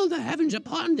smiled the heavens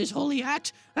upon this holy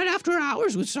act, and after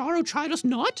hours with sorrow tried us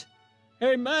not?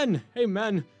 Amen,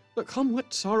 amen. But come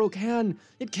what sorrow can,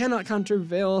 it cannot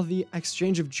countervail the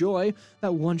exchange of joy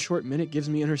that one short minute gives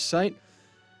me in her sight.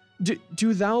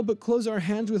 Do thou but close our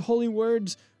hands with holy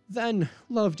words, then,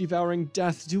 love-devouring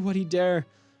death, do what he dare.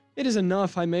 It is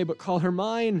enough I may but call her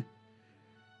mine.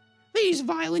 These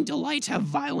violent delights have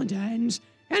violent ends,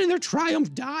 and in their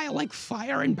triumph die like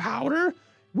fire and powder,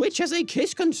 which as a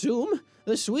kiss consume.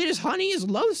 The sweetest honey is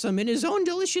loathsome in his own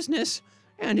deliciousness,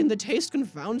 and in the taste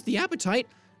confounds the appetite.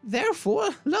 Therefore,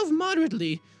 love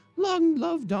moderately. Long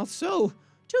love doth so.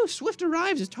 Too swift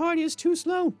arrives as tardy as too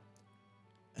slow.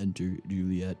 Enter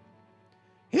Juliet.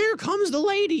 Here comes the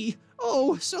lady.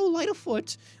 Oh, so light a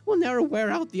foot will ne'er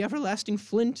wear out the everlasting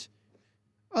flint.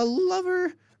 A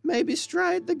lover may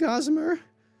bestride the gossamer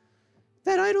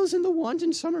that idles in the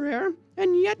wanton summer air,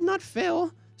 and yet not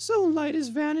fail, so light is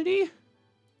vanity.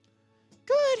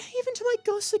 Good, even to my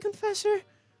ghostly confessor.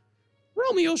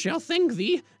 Romeo shall thank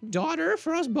thee, daughter,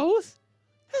 for us both.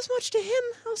 As much to him,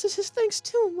 else is his thanks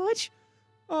too much.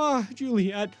 Ah,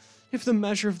 Juliet, if the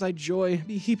measure of thy joy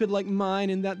be heaped like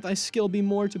mine, and that thy skill be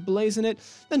more to blazon it,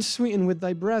 then sweeten with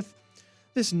thy breath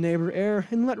this neighbor air,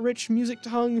 and let rich music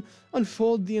tongue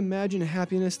unfold the imagined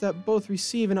happiness that both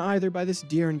receive in either by this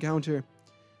dear encounter.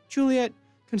 Juliet,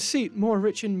 conceit more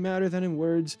rich in matter than in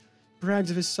words, brags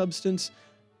of his substance,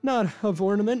 not of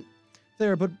ornament.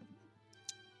 There, but...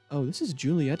 Oh, this is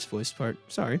Juliet's voice part.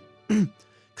 Sorry.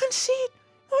 Conceit,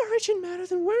 more rich in matter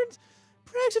than words,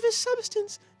 brags of his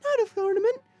substance, not of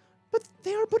ornament, but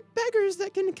they are but beggars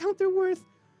that can count their worth.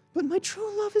 But my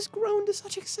true love is grown to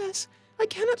such excess, I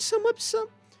cannot sum up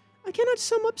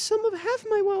some of half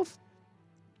my wealth.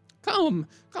 Come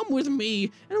with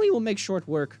me, and we will make short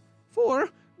work. For,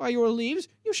 by your leaves,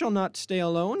 you shall not stay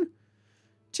alone,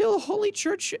 till Holy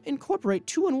Church incorporate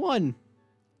 2 in 1.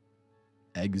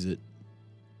 Exit.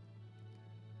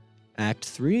 Act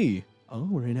 3. Oh,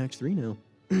 we're in Act 3 now.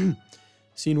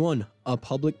 Scene 1. A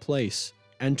public place.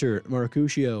 Enter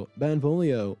Mercutio,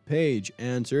 Benvolio, page,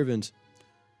 and servants.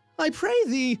 I pray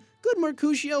thee, good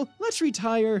Mercutio, let's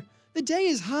retire. The day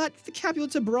is hot, the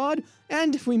Capulets abroad,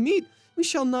 and if we meet, we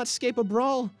shall not scape a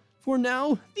brawl. For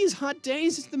now, these hot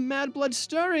days is the mad blood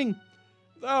stirring.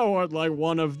 Thou art like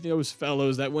one of those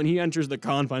fellows that when he enters the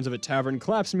confines of a tavern,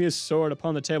 claps me his sword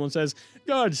upon the table and says,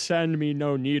 God send me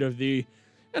no need of thee.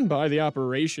 And by the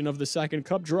operation of the second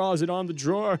cup draws it on the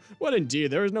drawer. What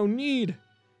indeed, there is no need.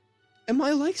 Am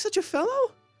I like such a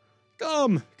fellow?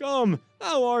 Come,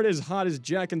 thou art as hot as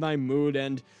Jack in thy mood,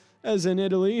 and as in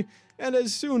Italy, and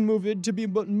as soon moved to be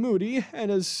but moody, and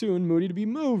as soon moody to be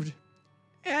moved.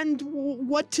 And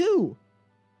what too?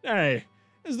 Nay,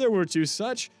 as there were two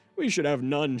such, we should have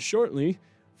none shortly,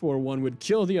 for one would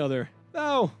kill the other.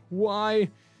 Thou wilt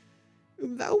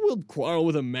quarrel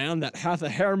with a man that hath a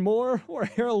hair more or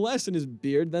hair less in his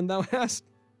beard than thou hast.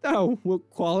 Thou wilt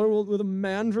quarrel with a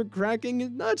man for cracking his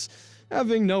nuts,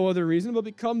 having no other reason but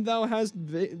because thou hast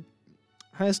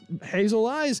hazel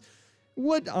eyes.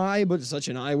 Would I but such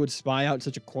an eye would spy out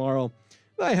such a quarrel.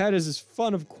 Thy head is as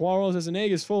fond of quarrels as an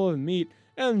egg is full of meat,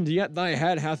 and yet thy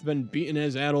head hath been beaten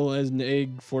as addle as an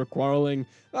egg for quarreling.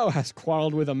 Thou hast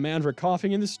quarrelled with a man for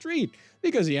coughing in the street,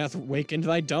 because he hath wakened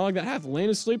thy dog that hath lain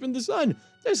asleep in the sun.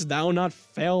 Dost thou not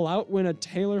fail out when a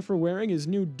tailor for wearing his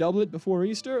new doublet before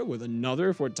Easter, with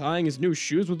another for tying his new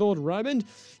shoes with old riband?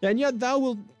 And yet thou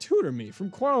wilt tutor me from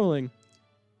quarrelling.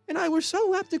 And I were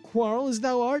so apt to quarrel as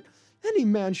thou art, any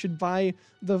man should buy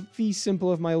the fee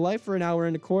simple of my life for an hour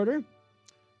and a quarter.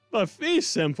 The fee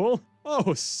simple?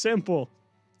 Oh, simple.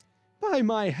 By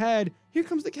my head, here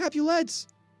comes the Capulets!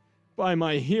 By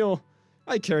my heel,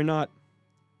 I care not.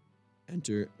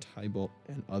 Enter Tybalt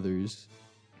and others.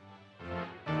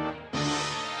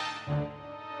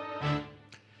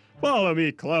 Follow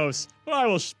me close, or I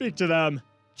will speak to them.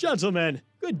 Gentlemen,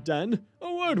 good den,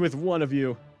 a word with one of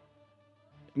you.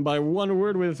 And by one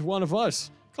word with one of us,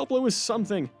 couple it with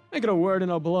something, make it a word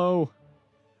and a blow.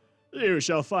 You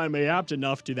shall find me apt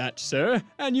enough to that, sir,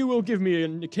 and you will give me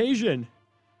an occasion.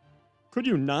 Could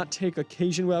you not take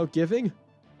occasion without giving?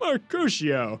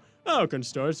 Mercutio, thou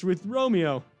consortst with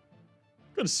Romeo.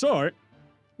 Consort?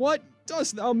 What,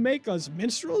 dost thou make us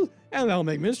minstrels? And thou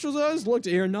make minstrels of us, look to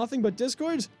hear nothing but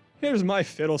discords? Here's my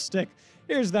fiddlestick.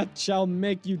 Here's that shall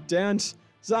make you dance.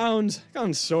 Zounds,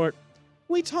 consort.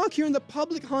 We talk here in the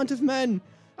public haunt of men.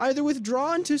 Either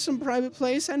withdraw into some private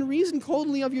place and reason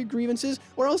coldly of your grievances,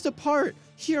 or else depart.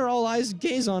 Here all eyes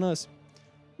gaze on us.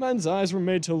 Men's eyes were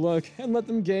made to look, and let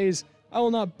them gaze. I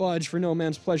will not budge for no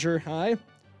man's pleasure, I.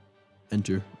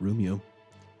 Enter Romeo.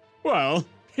 Well,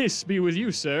 peace be with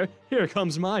you, sir. Here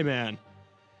comes my man.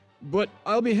 But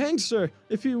I'll be hanged, sir,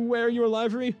 if you wear your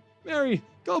livery. Marry,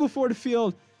 go before the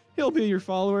field. He'll be your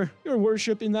follower. Your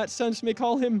worship in that sense may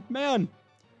call him man.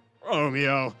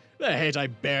 Romeo, the hate I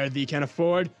bear thee can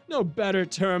afford no better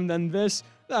term than this.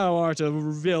 Thou art a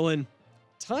villain.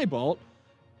 Tybalt,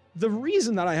 the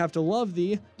reason that I have to love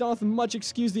thee doth much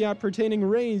excuse the appertaining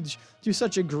rage to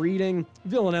such a greeting.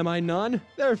 Villain am I none,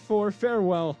 therefore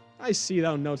farewell. I see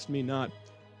thou know'st me not.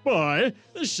 Boy,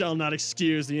 this shall not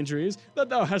excuse the injuries that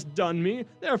thou hast done me,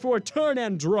 therefore turn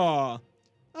and draw.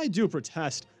 I do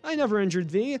protest, I never injured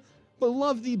thee, but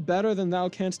love thee better than thou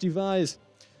canst devise,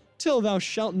 till thou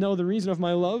shalt know the reason of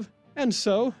my love. And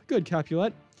so, good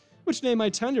Capulet, which name I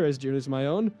tender as dear as my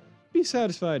own, be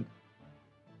satisfied.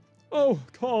 Oh,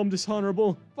 calm,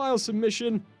 dishonorable, vile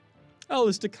submission.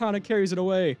 Alice Decana carries it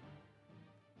away.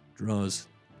 Draws.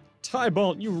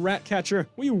 Tybalt, you rat catcher,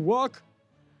 will you walk?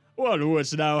 What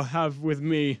wouldst thou have with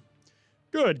me?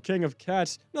 Good king of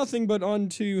cats, nothing but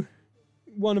unto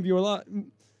one of your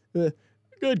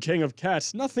good king of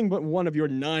cats, nothing but one of your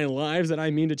 9 lives that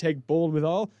I mean to take bold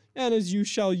withal, and as you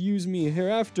shall use me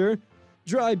hereafter,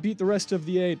 dry beat the rest of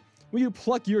the 8. Will you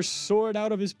pluck your sword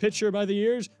out of his pitcher by the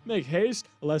ears? Make haste,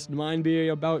 lest mine be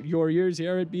about your ears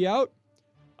ere it be out.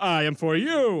 I am for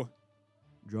you.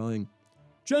 Drawing.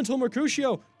 Gentle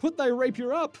Mercutio, put thy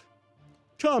rapier up.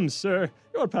 Come, sir,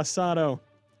 your passado.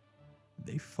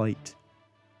 They fight.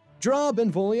 Draw,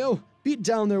 Benvolio, beat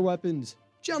down their weapons.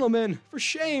 Gentlemen, for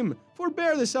shame,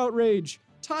 forbear this outrage.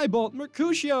 Tybalt,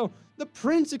 Mercutio, the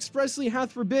prince expressly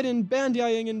hath forbidden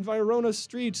bandying in Verona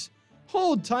streets.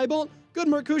 Hold, Tybalt, good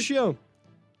Mercutio.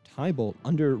 Tybalt,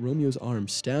 under Romeo's arm,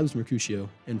 stabs Mercutio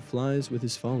and flies with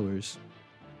his followers.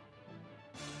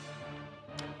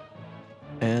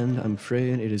 And I'm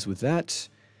afraid it is with that,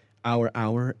 our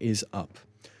hour is up.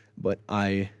 But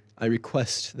I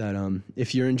request that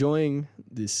if you're enjoying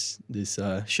this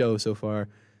show so far,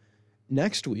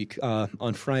 next week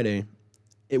on Friday,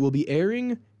 it will be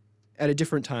airing at a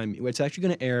different time. It's actually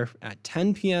going to air at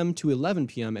 10 p.m. to 11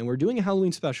 p.m. and we're doing a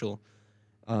Halloween special.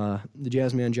 The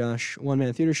JazzmanJosh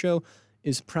one-man theater show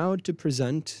is proud to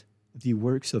present the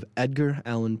works of Edgar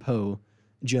Allan Poe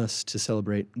just to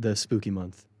celebrate the spooky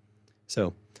month.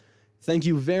 So, thank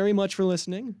you very much for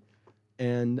listening,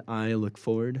 and I look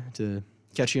forward to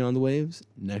catching you on the waves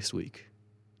next week.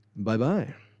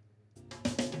 Bye-bye.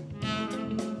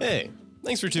 Hey,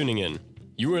 thanks for tuning in.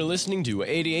 You are listening to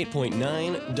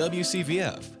 88.9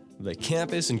 WCVF, the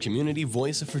campus and community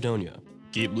voice of Fredonia.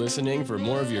 Keep listening for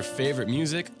more of your favorite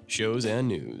music, shows, and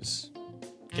news.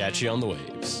 Catch you on the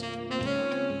waves.